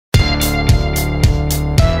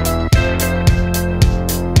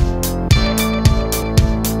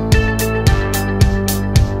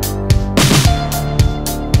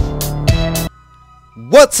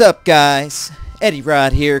What's up, guys? Eddie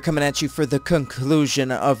Rod here, coming at you for the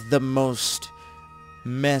conclusion of the most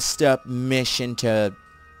messed up mission to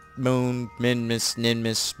Moon, Minmus,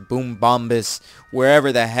 Ninmus, Boom Bombus,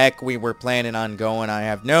 wherever the heck we were planning on going. I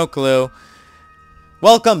have no clue.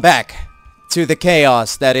 Welcome back to the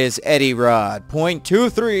chaos that is Eddie Rod. Point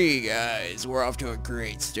 2-3, guys. We're off to a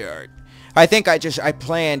great start. I think I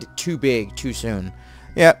planned too big too soon.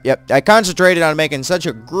 Yep. I concentrated on making such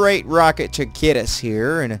a great rocket to get us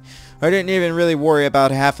here, and I didn't even really worry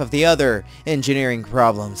about half of the other engineering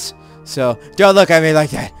problems. So, don't look at me like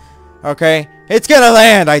that, okay? It's gonna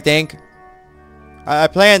land, I think. I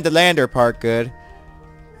planned the lander part good.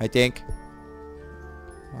 I think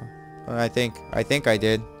I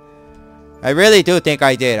did. I really do think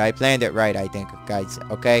I did. I planned it right, I think, guys,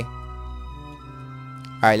 okay?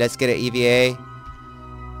 Alright, let's get an EVA.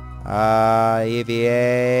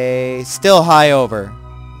 EVA still high over.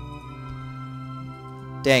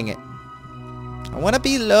 Dang it. I want to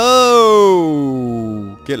be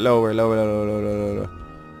low. Get lower, lower.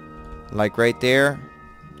 Like right there.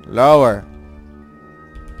 Lower.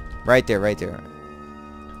 Right there.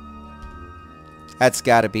 That's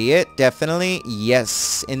got to be it. Definitely.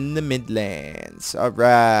 Yes, in the Midlands.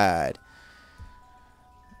 Alright.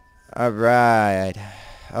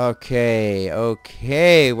 Okay,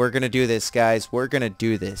 we're gonna do this, guys. We're gonna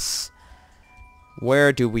do this.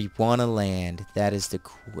 Where do we want to land? That is the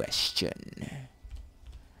question.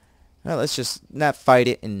 Well, let's just not fight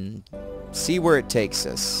it and see where it takes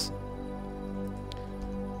us.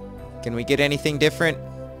 Can we get anything different?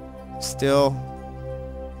 Still.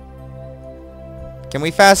 Can we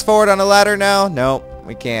fast forward on the ladder now? No,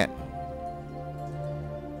 we can't.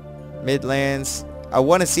 Midlands. I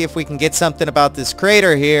want to see if we can get something about this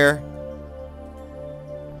crater here.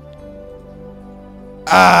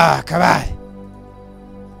 Ah, come on.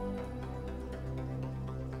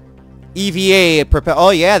 EVA propel.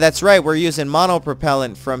 Oh yeah, that's right. We're using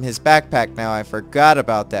monopropellant from his backpack now. I forgot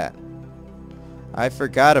about that.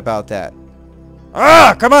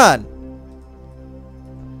 Ah, come on.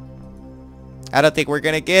 I don't think we're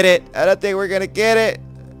gonna get it.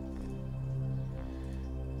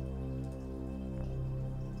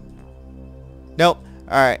 Nope.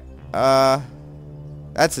 Alright.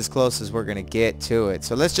 That's as close as we're gonna get to it.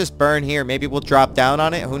 So let's just burn here. Maybe we'll drop down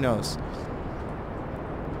on it. Who knows?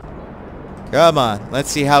 Come on. Let's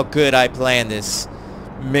see how good I plan this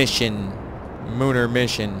mission. Mooner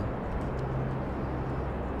mission.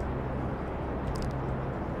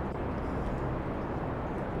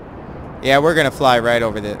 Yeah, we're gonna fly right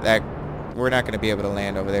over that. We're not gonna be able to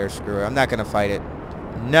land over there. Screw it. I'm not gonna fight it.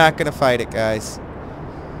 Not gonna fight it, guys.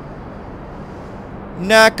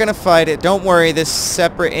 Not gonna fight it. Don't worry. This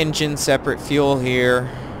separate engine, separate fuel here.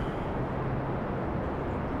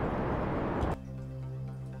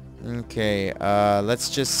 Okay. Let's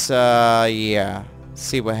just yeah,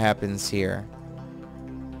 see what happens here.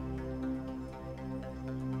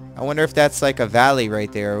 I wonder if that's like a valley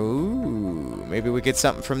right there. Ooh, maybe we get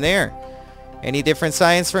something from there. Any different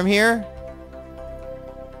science from here?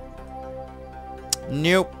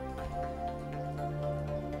 Nope.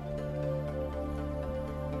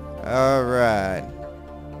 Alright.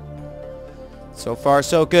 So far,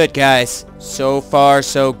 so good, guys. So far,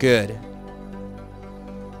 so good.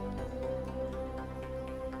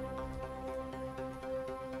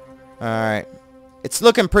 Alright. It's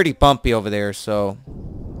looking pretty bumpy over there, so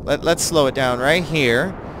let's slow it down right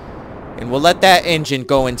here. And we'll let that engine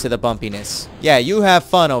go into the bumpiness. Yeah, you have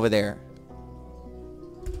fun over there.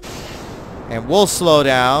 And we'll slow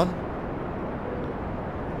down.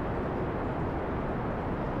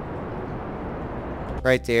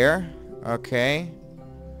 Right there. Okay.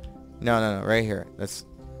 No. Right here.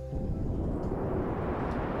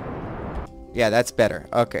 Yeah, that's better.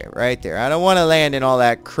 Okay, right there. I don't want to land in all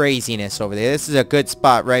that craziness over there. This is a good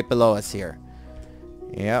spot right below us here.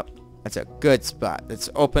 Yep. That's a good spot. Let's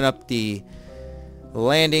open up the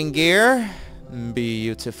landing gear.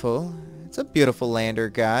 Beautiful. It's a beautiful lander,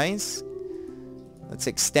 guys. Let's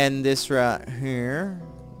extend this right here.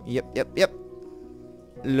 Yep.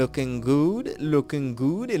 Looking good. It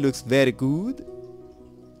looks very good.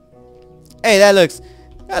 Hey, that looks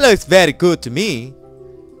very good to me.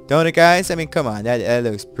 Don't it, guys? I mean, come on. That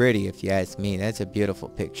looks pretty if you ask me. That's a beautiful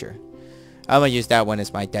picture. I'm gonna use that one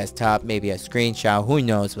as my desktop. Maybe a screenshot. Who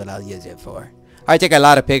knows what I'll use it for. I take a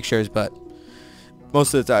lot of pictures, but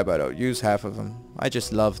most of the time I don't use half of them. I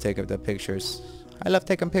just love taking the pictures. I love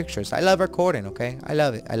taking pictures. I love recording, okay? I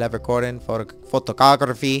love it. I love recording,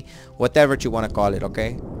 photography, whatever you want to call it,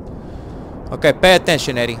 okay? Okay, pay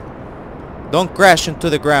attention, Eddie. Don't crash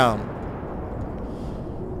into the ground.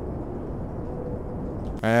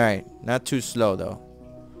 Alright, not too slow though.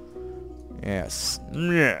 Yes.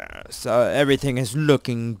 Yes. Everything is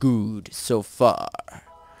looking good so far.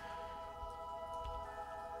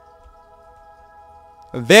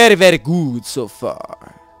 Very, very good so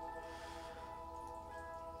far.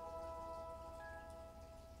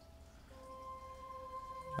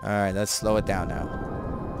 Alright, let's slow it down now.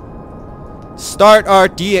 Start our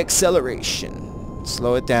deacceleration.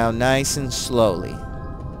 Slow it down nice and slowly.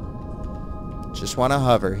 Just want to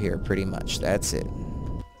hover here pretty much. That's it.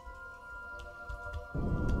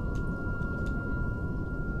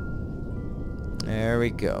 There we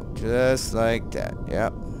go. Just like that.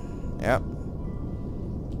 Yep. Yep.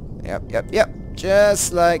 Yep, yep, yep.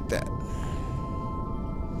 Just like that.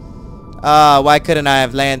 Why couldn't I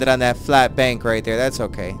have landed on that flat bank right there? That's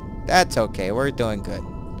okay. That's okay. We're doing good.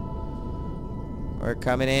 We're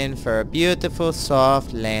coming in for a beautiful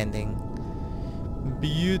soft landing.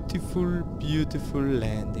 Beautiful, beautiful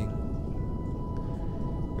landing.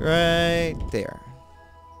 Right there.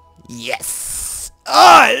 Yes! Oh,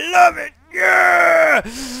 I love it! Yeah!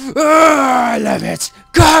 Oh, I love it!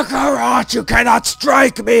 Kakarot, you cannot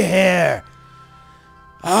strike me here!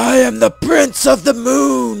 I am the Prince of the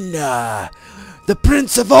Moon! The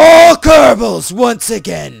Prince of all Kerbals once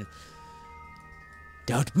again!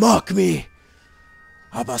 Don't mock me!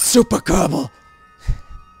 I'm a Super Kerbal!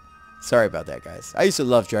 Sorry about that, guys. I used to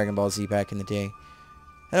love Dragon Ball Z back in the day.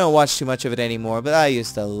 I don't watch too much of it anymore, but I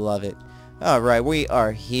used to love it. Alright, we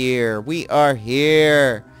are here. We are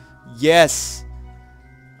here. Yes.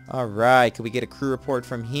 Alright, can we get a crew report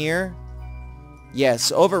from here?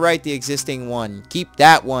 Yes, overwrite the existing one. Keep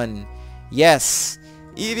that one. Yes.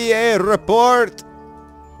 EVA report.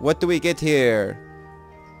 What do we get here?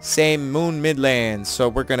 Same moon midlands. So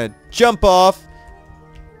we're going to jump off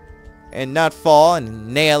and not fall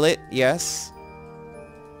and nail it. Yes.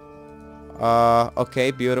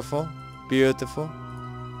 Okay, beautiful. Beautiful.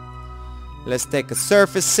 Let's take a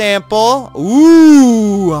surface sample.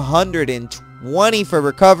 Ooh, 120 for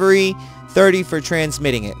recovery, 30 for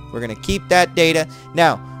transmitting it. We're going to keep that data.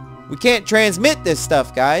 Now, we can't transmit this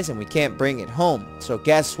stuff, guys, and we can't bring it home. So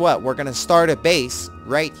guess what? We're going to start a base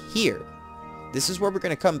right here. This is where we're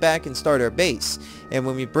going to come back and start our base. And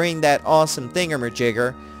when we bring that awesome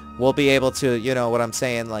thingamajigger, we'll be able to, you know what I'm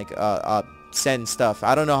saying, like, send stuff.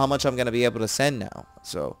 I don't know how much I'm going to be able to send now.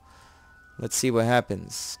 So let's see what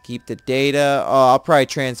happens. Keep the data. Oh, I'll probably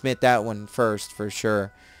transmit that one first for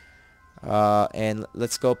sure. And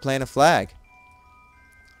let's go plant a flag.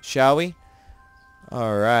 Shall we?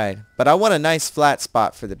 Alright. But I want a nice flat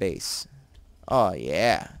spot for the base. Oh,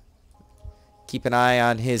 yeah. Keep an eye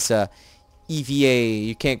on his EVA.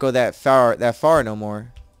 You can't go that far no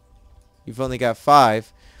more. You've only got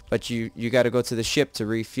 5. But you got to go to the ship to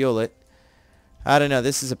refuel it. I don't know.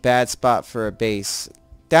 This is a bad spot for a base.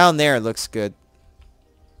 Down there looks good.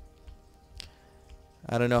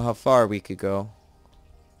 I don't know how far we could go.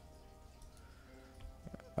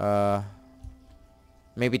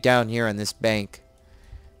 Maybe down here on this bank.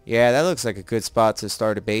 Yeah, that looks like a good spot to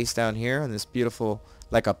start a base down here on this beautiful,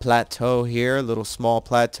 like a plateau here, a little small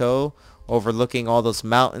plateau overlooking all those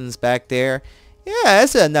mountains back there. Yeah,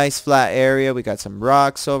 it's a nice flat area. We got some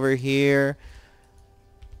rocks over here.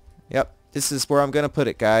 Yep, this is where I'm going to put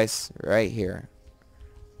it, guys. Right here.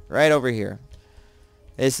 Right over here.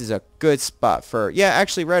 This is a good spot for... Yeah,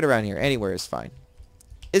 actually right around here. Anywhere is fine.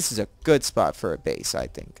 This is a good spot for a base, I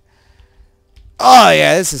think. Oh,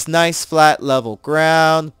 yeah, this is nice, flat, level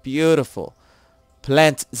ground. Beautiful.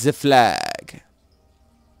 Plant the flag.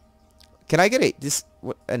 Can I get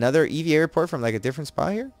another EVA report from, like, a different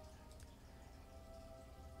spot here?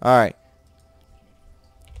 Alright.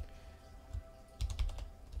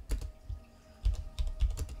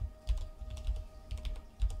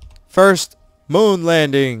 First moon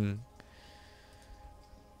landing.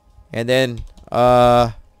 And then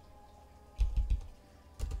help.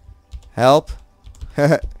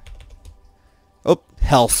 Oh,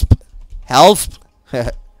 help. Help.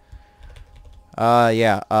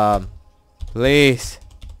 Yeah, please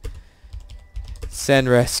send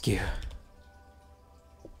rescue.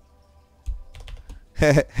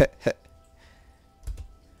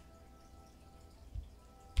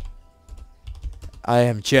 I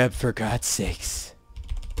am Jeb, for God's sakes.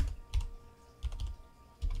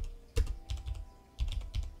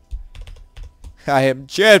 I am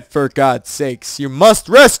Jeb, for God's sakes. You must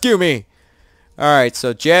rescue me. Alright,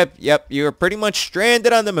 so Jeb, yep, you're pretty much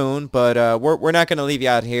stranded on the moon, but we're not going to leave you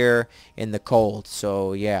out here in the cold.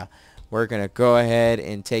 So, yeah, we're going to go ahead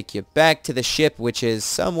and take you back to the ship, which is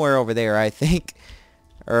somewhere over there, I think.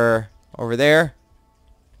 Over there.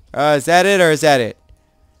 Is that it or is that it?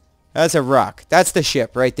 That's a rock. That's the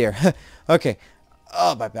ship right there. Okay.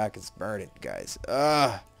 Oh, my back is burning, guys.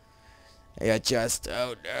 I got just...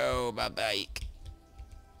 Oh, no, my bike.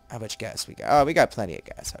 How much gas we got? Oh, we got plenty of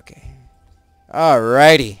gas. Okay.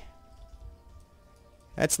 Alrighty.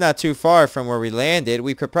 That's not too far from where we landed.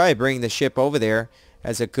 We could probably bring the ship over there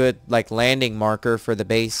as a good, like, landing marker for the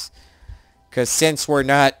base. Because since we're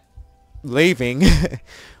not leaving,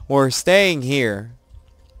 we're staying here.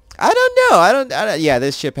 I don't know. Yeah,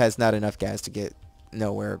 this ship has not enough gas to get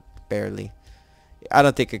nowhere, barely. I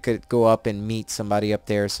don't think it could go up and meet somebody up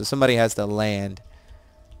there, so somebody has to land.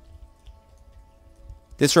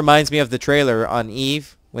 This reminds me of the trailer on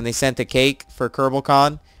Eve when they sent the cake for Kerbal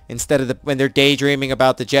Con instead of when they're daydreaming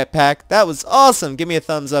about the jetpack. That was awesome. Give me a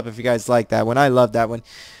thumbs up if you guys like that one. I love that one.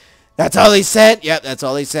 That's all he sent? Yep, that's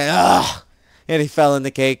all he sent. Ah, and he fell in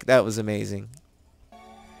the cake. That was amazing.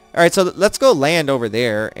 Alright, so let's go land over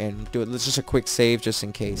there and do it. Let's just a quick save just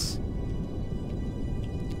in case.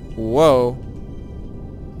 Whoa.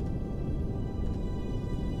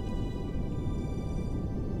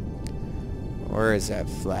 Where is that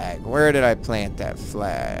flag? Where did I plant that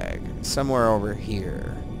flag? Somewhere over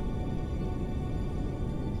here.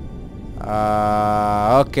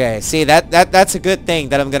 Okay. See, that's a good thing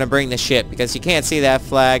that I'm going to bring the ship, because you can't see that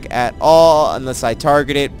flag at all unless I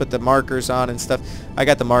target it, put the markers on and stuff. I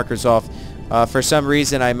got the markers off. For some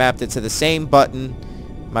reason, I mapped it to the same button.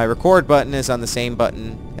 My record button is on the same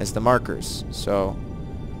button as the markers. So,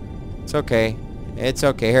 it's okay. It's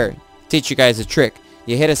okay. Here, teach you guys a trick.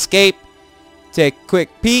 You hit escape. Take a quick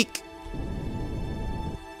peek.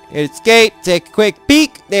 Escape. Take a quick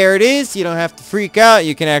peek. There it is. You don't have to freak out.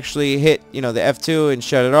 You can actually hit, the F2 and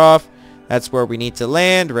shut it off. That's where we need to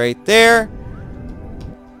land, right there.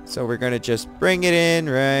 So we're going to just bring it in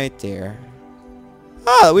right there.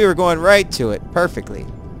 Oh, we were going right to it perfectly.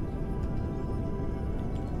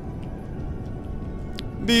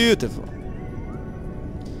 Beautiful.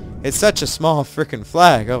 It's such a small freaking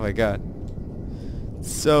flag. Oh my god.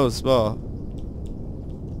 So small.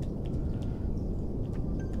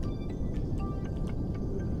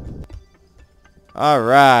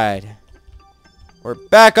 Alright. We're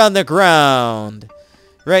back on the ground.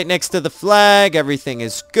 Right next to the flag. Everything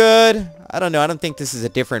is good. I don't know. I don't think this is a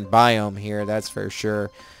different biome here. That's for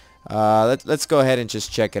sure. Let's go ahead and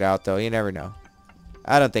just check it out, though. You never know.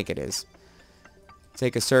 I don't think it is.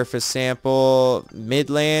 Take a surface sample.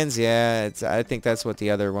 Midlands. Yeah, I think that's what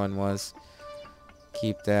the other one was.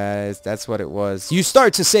 Keep that. That's what it was. You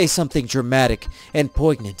start to say something dramatic and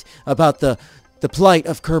poignant about the plight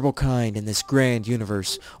of Kerbal kind in this grand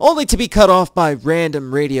universe, only to be cut off by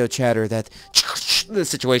random radio chatter that the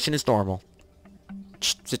situation is normal.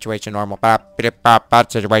 Situation normal.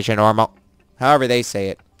 Situation normal. However they say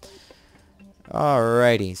it.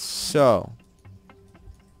 Alrighty, so.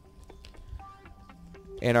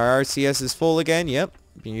 And our RCS is full again. Yep.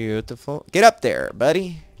 Beautiful. Get up there,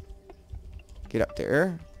 buddy. Get up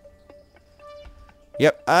there.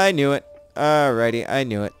 Yep, I knew it. Alrighty, I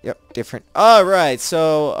knew it. Yep, different. Alright,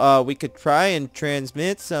 so we could try and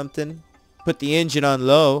transmit something. Put the engine on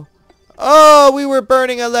low. Oh, we were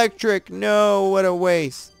burning electric. No, what a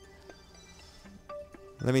waste.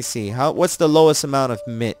 Let me see. What's the lowest amount of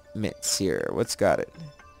mits here? What's got it?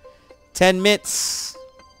 10 mits.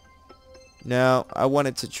 No, I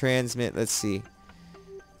wanted to transmit. Let's see.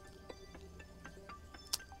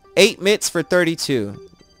 8 mits for 32.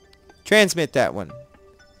 Transmit that one.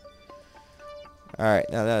 Alright,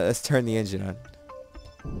 now let's turn the engine on.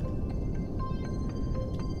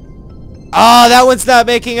 Oh, that one's not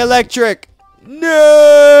making electric. No!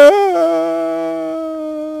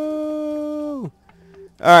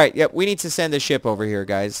 Alright, yep, we need to send a ship over here,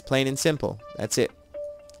 guys. Plain and simple. That's it.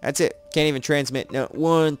 That's it. Can't even transmit not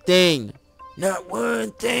one thing. Not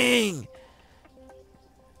one thing.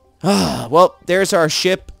 Well, there's our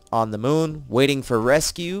ship on the moon waiting for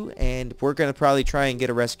rescue, and we're going to probably try and get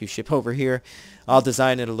a rescue ship over here. I'll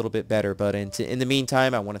design it a little bit better, but in the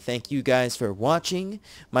meantime, I want to thank you guys for watching.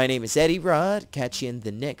 My name is Eddie Rod. Catch you in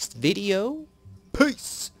the next video.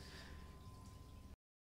 Peace!